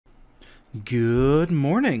Good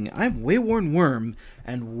morning, I'm WaywornWyrm,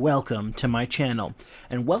 and welcome to my channel.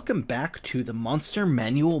 And welcome back to the Monster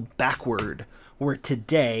Manual Backward, where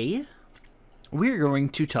today we're going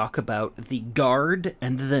to talk about the Guard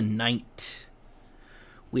and the Knight.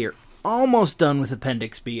 We're almost done with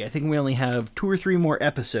Appendix B. I think we only have 2 or 3 more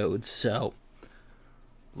episodes, so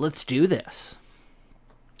let's do this.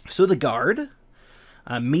 So the Guard,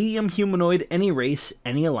 medium humanoid, any race,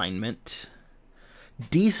 any alignment.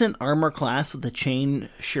 Decent armor class with a chain,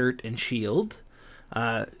 shirt, and shield.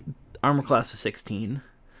 Armor class of 16.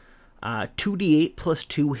 2d8 plus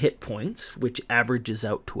 2 hit points, which averages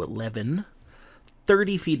out to 11.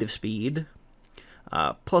 30 feet of speed.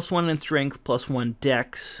 Plus 1 in strength, plus 1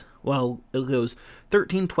 dex. Well, it goes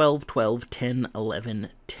 13, 12, 12, 10, 11,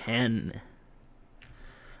 10.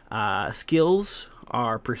 Skills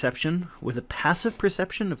are perception, with a passive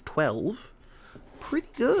perception of 12. Pretty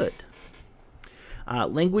good.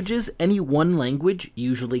 Languages, any one language,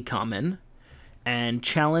 usually common, and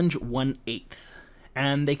challenge 1/8.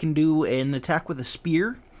 And they can do an attack with a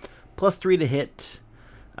spear, plus 3 to hit,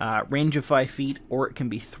 range of 5 feet, or it can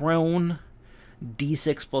be thrown,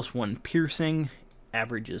 d6 plus 1 piercing,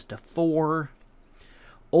 averages to 4,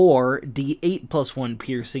 or d8 plus 1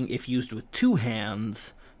 piercing if used with 2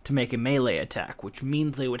 hands to make a melee attack, which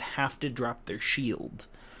means they would have to drop their shield,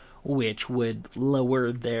 which would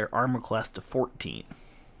lower their armor class to 14.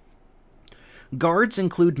 Guards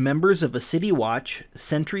include members of a city watch,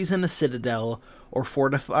 sentries in a citadel or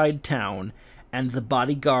fortified town, and the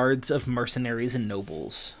bodyguards of mercenaries and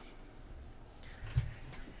nobles.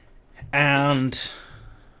 And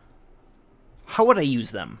how would I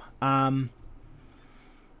use them?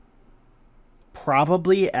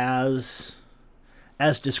 Probably as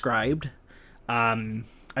described.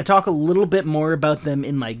 I talk a little bit more about them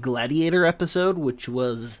in my Gladiator episode, which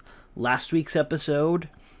was last week's episode,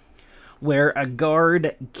 where a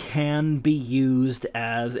guard can be used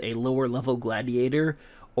as a lower level gladiator,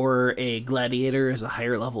 or a gladiator as a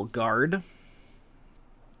higher level guard.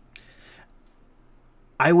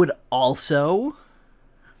 I would also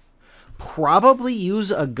probably use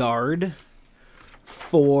a guard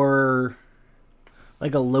for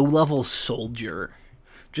like a low level soldier,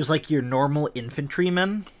 just like your normal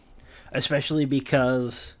infantryman, especially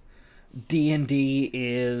because D&D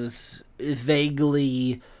is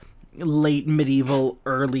vaguely late medieval,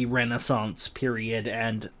 early Renaissance period,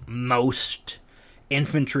 and most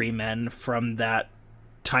infantrymen from that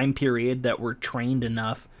time period that were trained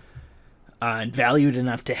enough and valued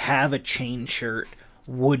enough to have a chain shirt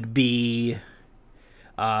would be,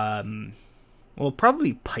 well,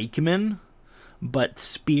 probably pikemen, but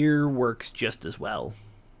spear works just as well.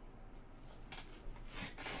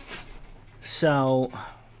 So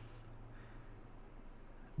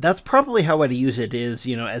that's probably how I'd use it, is,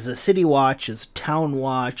 you know, as a city watch, as town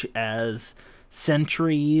watch, as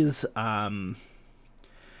sentries.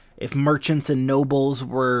 If merchants and nobles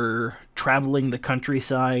were traveling the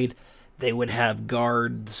countryside, they would have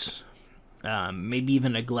guards, maybe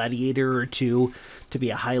even a gladiator or two to be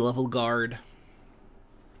a high-level guard.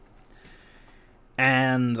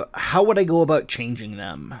 And how would I go about changing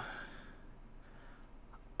them?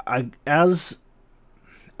 As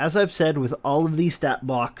I've said with all of these stat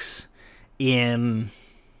blocks in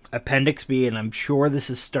Appendix B, and I'm sure this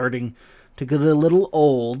is starting to get a little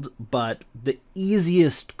old, but the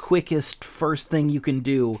easiest, quickest, first thing you can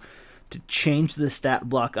do to change the stat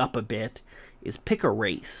block up a bit is pick a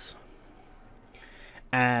race.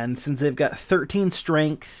 And since they've got 13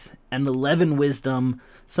 strength and 11 wisdom,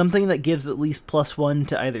 something that gives at least +1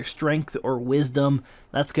 to either strength or wisdom,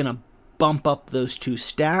 that's going to bump up those 2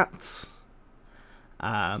 stats.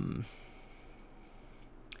 And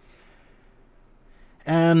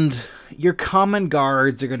your common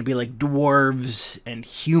guards are going to be like dwarves and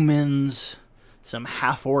humans, some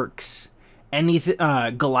half-orcs, anything,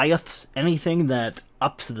 Goliaths, anything that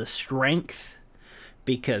ups the strength,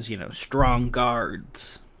 because, you know, strong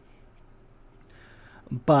guards.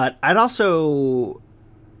 But I'd also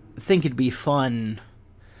think it'd be fun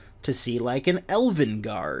to see like an elven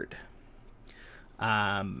guard.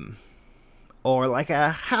 Or like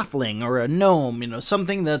a halfling or a gnome, you know,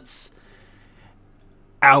 something that's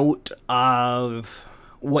out of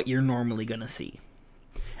what you're normally going to see.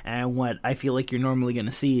 And what I feel like you're normally going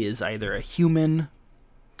to see is either a human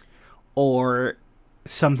or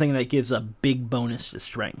something that gives a big bonus to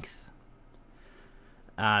strength.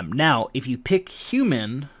 Now, if you pick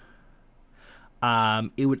human,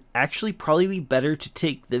 it would actually probably be better to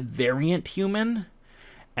take the variant human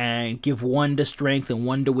and give 1 to strength and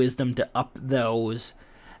 1 to wisdom to up those,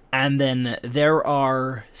 And then there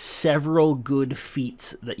are several good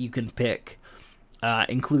feats that you can pick,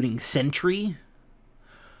 including Sentry,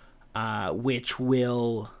 which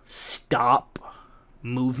will stop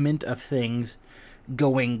movement of things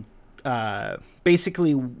going...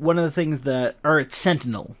 basically, one of the things that... Or it's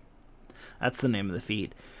Sentinel. That's the name of the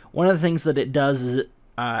feat. One of the things that it does is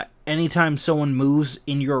anytime someone moves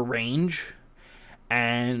in your range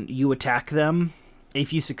and you attack them,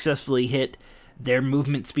 if you successfully hit, their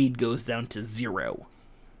movement speed goes down to 0.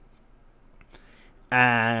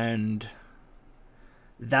 And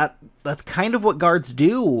that's kind of what guards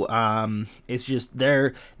do. It's just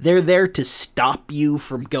they're there to stop you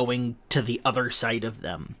from going to the other side of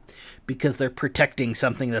them, because they're protecting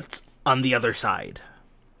something that's on the other side.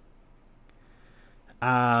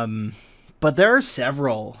 But there are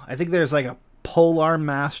several. I think there's like a Polearm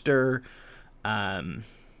Master.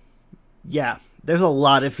 Yeah, there's a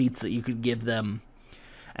lot of feats that you could give them.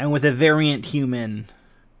 And with a variant human,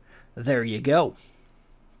 there you go.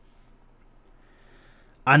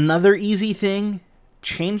 Another easy thing,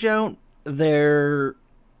 change out their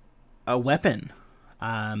weapon.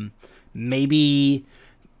 Maybe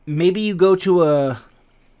you go to a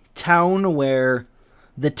town where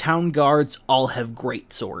the town guards all have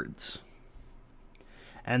great swords.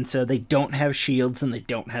 And so they don't have shields and they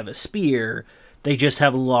don't have a spear. They just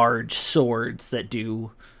have large swords that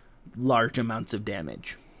do large amounts of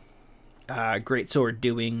damage. Great sword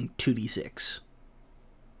doing 2d6.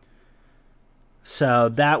 So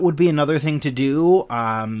that would be another thing to do.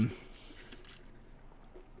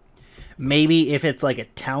 Maybe if it's like a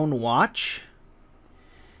town watch,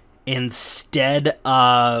 instead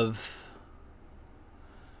of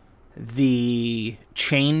the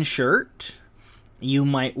chain shirt, you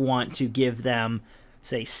might want to give them,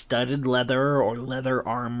 say, studded leather or leather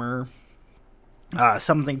armor.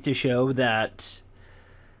 Something to show that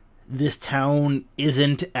this town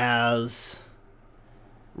isn't as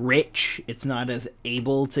rich. It's not as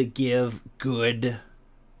able to give good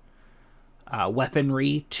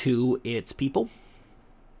weaponry to its people.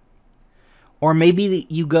 Or maybe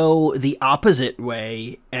you go the opposite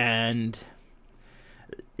way and,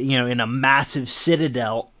 you know, in a massive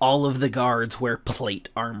citadel, all of the guards wear plate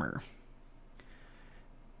armor.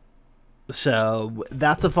 So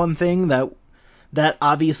that's a fun thing that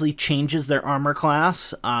obviously changes their armor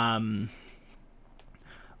class.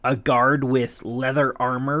 A guard with leather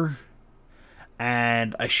armor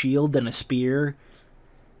and a shield and a spear,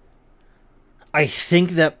 I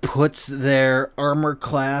think that puts their armor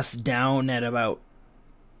class down at about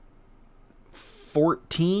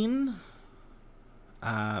 14.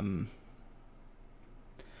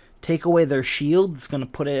 Take away their shield, it's going to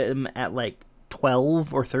put them at like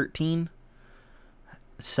 12 or 13.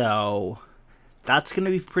 So that's going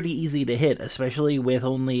to be pretty easy to hit, especially with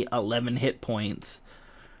only 11 hit points.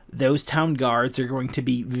 Those town guards are going to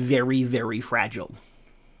be very, very fragile.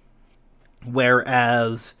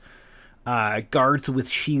 Whereas guards with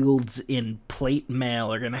shields in plate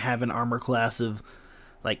mail are going to have an armor class of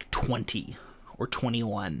like 20 or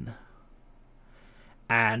 21.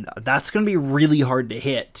 And that's going to be really hard to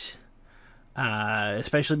hit.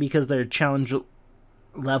 Especially because they're challenge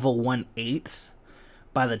level 1/8.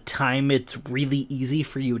 By the time it's really easy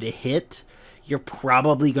for you to hit, you're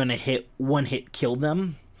probably going to hit one-hit kill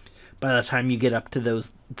them. By the time you get up to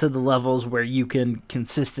the levels where you can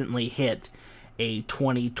consistently hit a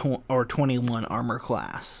 20 or 21 armor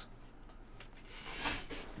class.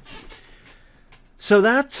 So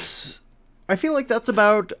I feel like that's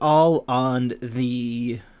about all on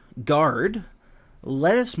the guard.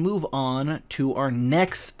 Let us move on to our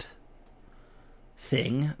next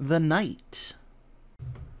thing, the knight.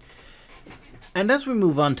 And as we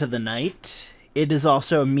move on to the knight, it is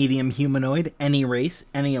also a medium humanoid, any race,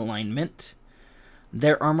 any alignment.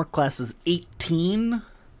 Their armor class is 18,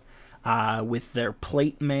 with their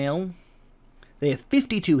plate mail. They have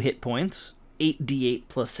 52 hit points, 8d8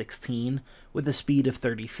 plus 16, with a speed of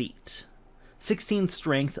 30 feet. 16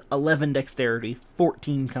 strength, 11 dexterity,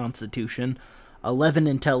 14 constitution, 11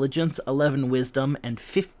 intelligence, 11 wisdom, and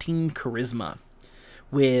 15 charisma.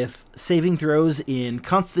 With saving throws in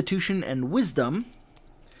constitution and wisdom,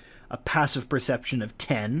 a passive perception of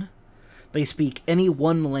 10. They speak any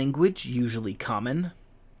one language, usually common,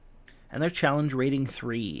 and their challenge rating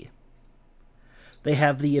 3. They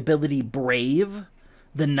have the ability Brave.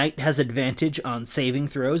 The knight has advantage on saving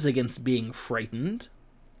throws against being frightened.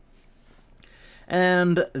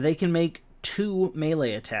 And they can make 2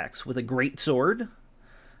 melee attacks with a great sword,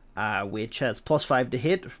 which has +5 to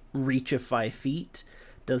hit, reach of 5 feet,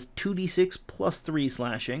 does 2d6 plus 3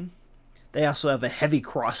 slashing. They also have a heavy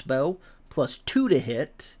crossbow, +2 to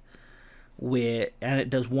hit, and it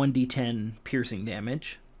does 1d10 piercing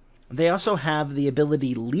damage. They also have the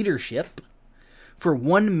ability Leadership. For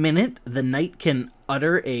 1 minute, the knight can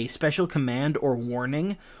utter a special command or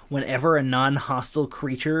warning whenever a non-hostile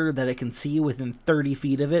creature that it can see within 30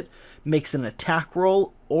 feet of it makes an attack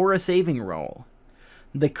roll or a saving roll.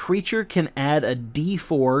 The creature can add a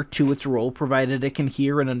d4 to its roll provided it can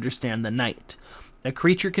hear and understand the knight. A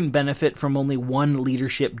creature can benefit from only 1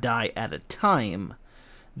 leadership die at a time.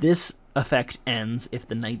 This effect ends if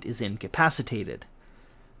the knight is incapacitated.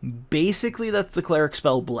 Basically, that's the cleric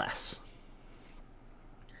spell Bless.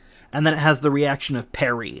 And then it has the reaction of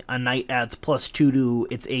Parry. A knight adds +2 to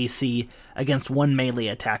its AC against 1 melee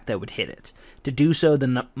attack that would hit it. To do so,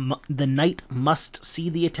 the knight must see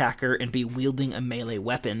the attacker and be wielding a melee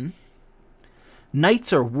weapon.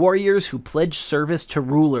 Knights are warriors who pledge service to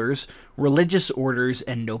rulers, religious orders,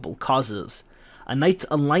 and noble causes. A knight's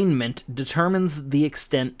alignment determines the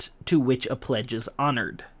extent to which a pledge is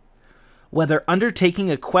honored. Whether undertaking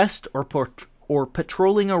a quest or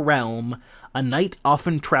patrolling a realm, a knight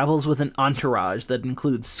often travels with an entourage that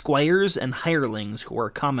includes squires and hirelings who are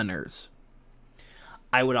commoners.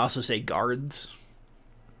 I would also say guards.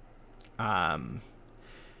 Or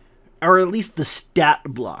at least the stat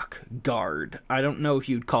block guard. I don't know if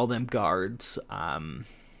you'd call them guards.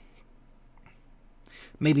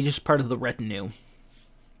 Maybe just part of the retinue.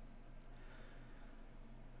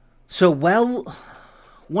 So, well,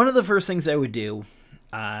 one of the first things I would do,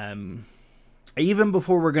 even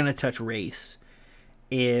before we're going to touch race,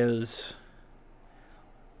 is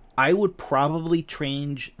I would probably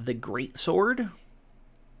change the greatsword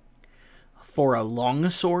for a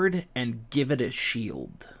longsword and give it a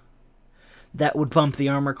shield. That would bump the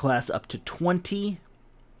armor class up to 20,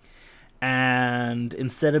 and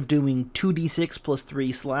instead of doing 2d6 plus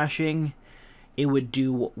 3 slashing, it would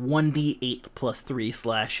do 1d8 plus 3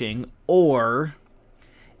 slashing, or,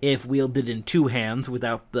 if wielded in 2 hands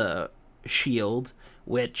without the shield,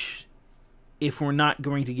 which, if we're not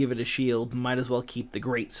going to give it a shield, might as well keep the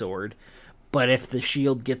greatsword, but if the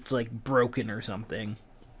shield gets, like, broken or something,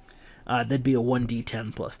 that'd be a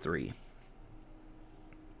 1d10 plus 3.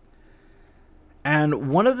 And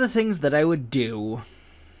one of the things that I would do,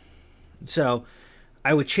 so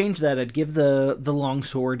I would change that. I'd give the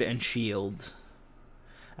longsword and shield.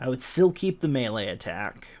 I would still keep the melee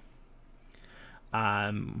attack.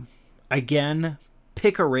 Again,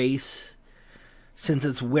 pick a race. Since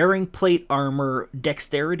it's wearing plate armor,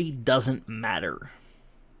 dexterity doesn't matter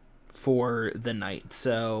for the knight.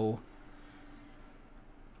 So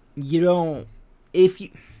you don't,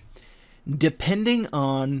 depending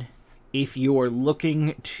on if you're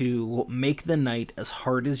looking to make the knight as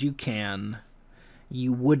hard as you can,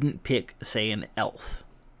 you wouldn't pick, say, an elf.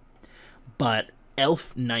 But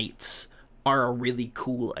elf knights are a really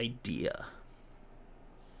cool idea.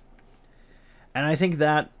 And I think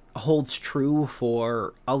that holds true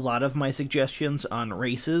for a lot of my suggestions on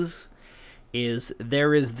races, is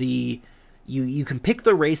there is the, you can pick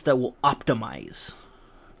the race that will optimize,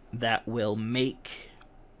 that will make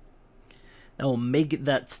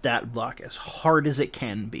that stat block as hard as it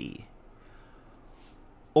can be.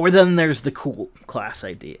 Or then there's the cool class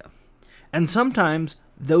idea. And sometimes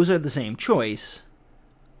those are the same choice.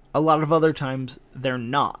 A lot of other times they're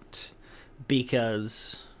not.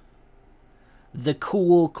 Because the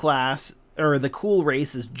cool class, or the cool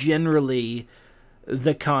race, is generally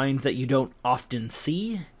the kind that you don't often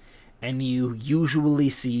see. And you usually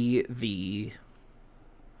see the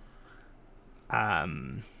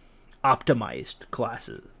optimized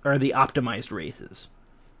classes, or the optimized races.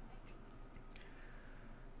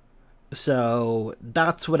 So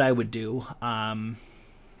that's what I would do.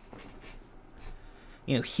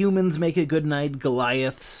 Humans make a good knight,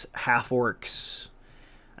 Goliaths, half-orcs,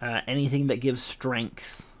 anything that gives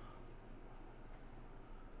strength.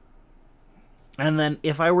 And then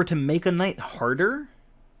if I were to make a knight harder,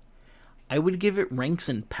 I would give it ranks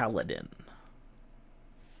in Paladin.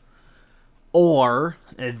 Or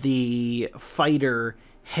the fighter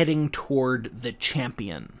heading toward the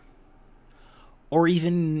champion. Or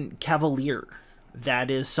even Cavalier.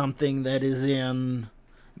 That is something that is in,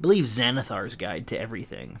 I believe, Xanathar's Guide to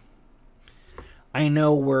Everything. I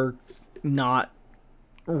know we're not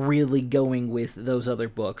really going with those other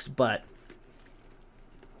books, but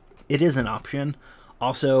it is an option.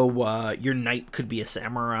 Also, your knight could be a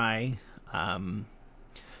samurai.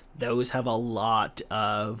 Those have a lot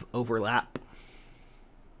of overlap.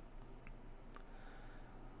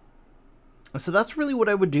 So that's really what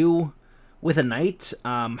I would do with a knight.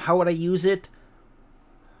 How would I use it?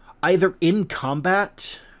 Either in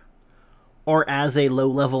combat or as a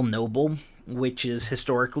low-level noble. which is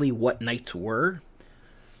historically what knights were.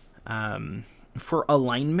 For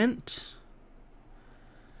alignment,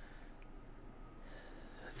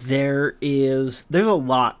 there's a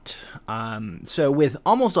lot. So with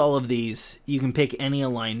almost all of these, you can pick any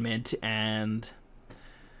alignment, and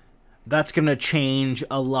that's going to change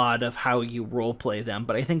a lot of how you roleplay them.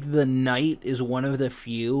 But I think the knight is one of the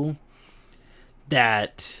few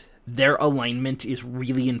that their alignment is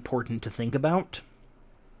really important to think about.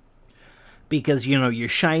 Because, you know, your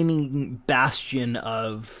shining bastion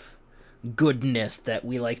of goodness that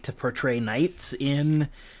we like to portray knights in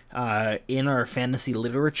our fantasy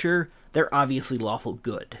literature, they're obviously lawful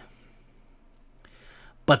good.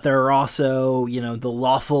 But there are also, you know, the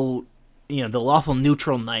lawful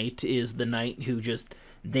neutral knight is the knight who just,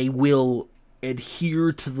 they will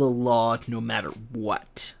adhere to the law no matter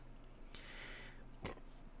what.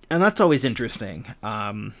 And that's always interesting.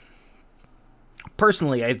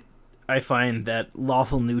 Personally, I find that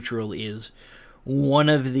lawful neutral is one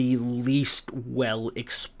of the least well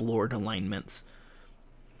explored alignments.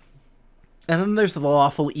 And then there's the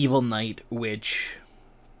lawful evil knight, which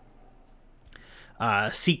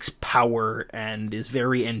seeks power and is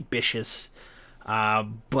very ambitious,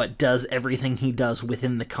 but does everything he does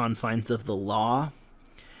within the confines of the law,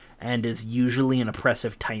 and is usually an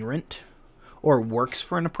oppressive tyrant, or works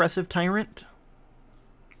for an oppressive tyrant.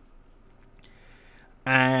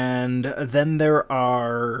 And then there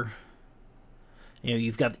are, you know,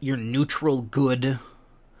 you've got your neutral good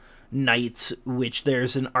knights, which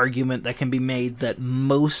there's an argument that can be made that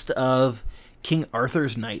most of King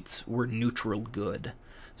Arthur's knights were neutral good,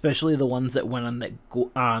 especially the ones that went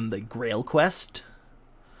on the Grail quest,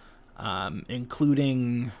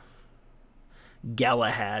 including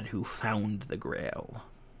Galahad, who found the Grail.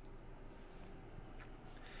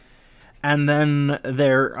 And then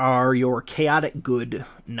there are your chaotic good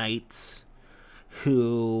knights,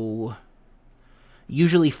 who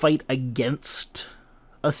usually fight against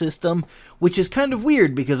a system, which is kind of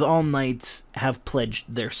weird because all knights have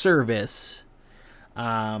pledged their service.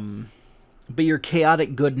 But your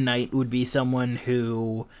chaotic good knight would be someone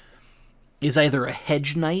who is either a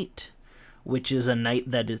hedge knight, which is a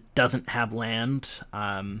knight that doesn't have land.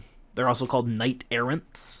 They're also called knight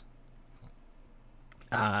errants.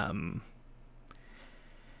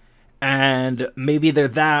 And maybe they're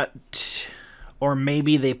that, or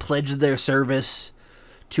maybe they pledged their service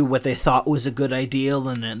to what they thought was a good ideal,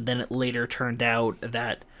 and then it later turned out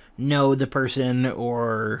that no, the person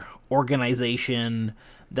or organization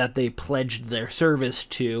that they pledged their service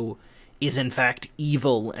to is in fact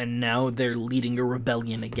evil, and now they're leading a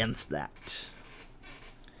rebellion against that.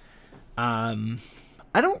 I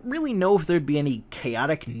don't really know if there'd be any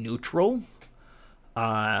chaotic neutral,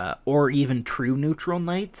 or even true neutral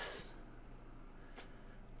knights.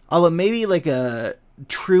 Although maybe like a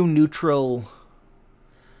true neutral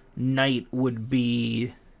knight would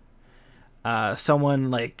be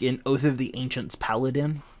someone like in Oath of the Ancients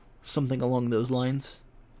Paladin, something along those lines.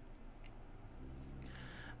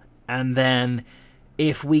 And then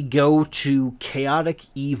if we go to chaotic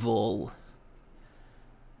evil,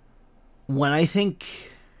 when I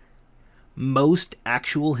think most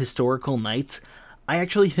actual historical knights, I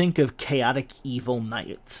actually think of chaotic evil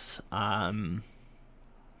knights,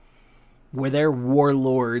 where they're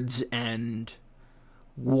warlords and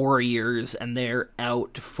warriors, and they're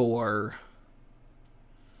out for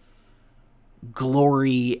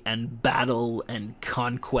glory and battle and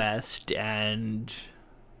conquest, and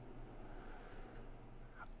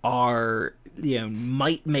are, you know,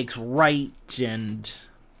 might makes right, and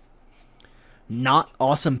not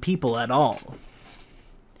awesome people at all.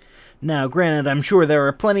 Now, granted, I'm sure there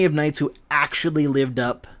are plenty of knights who actually lived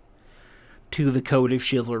up to the code of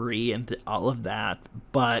chivalry and all of that,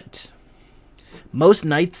 but most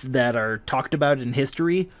knights that are talked about in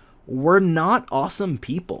history were not awesome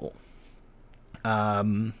people.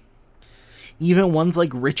 Even ones like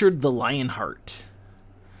Richard the Lionheart,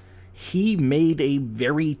 he made a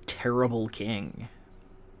very terrible king.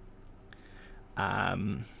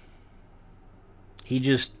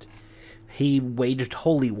 He waged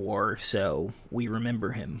holy war, so we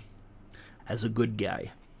remember him as a good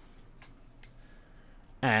guy.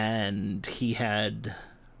 And he had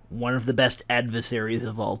one of the best adversaries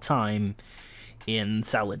of all time in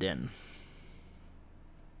Saladin.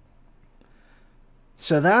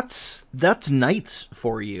 So that's knights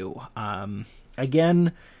for you.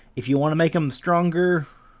 Again, if you want to make them stronger,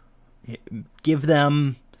 give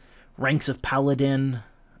them ranks of paladin.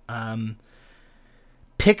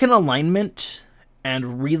 Pick an alignment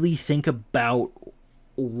and really think about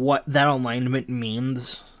what that alignment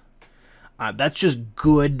means. That's just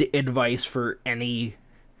good advice for any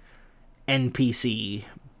NPC,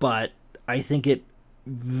 but I think it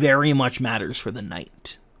very much matters for the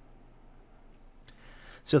knight.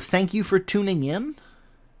 So thank you for tuning in.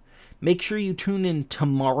 Make sure you tune in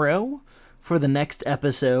tomorrow for the next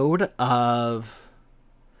episode of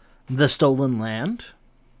The Stolen Land.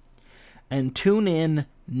 And tune in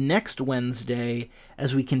next Wednesday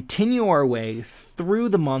as we continue our way through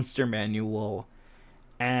the Monster Manual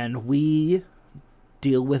and we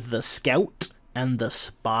deal with the Scout and the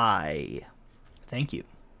Spy. Thank you.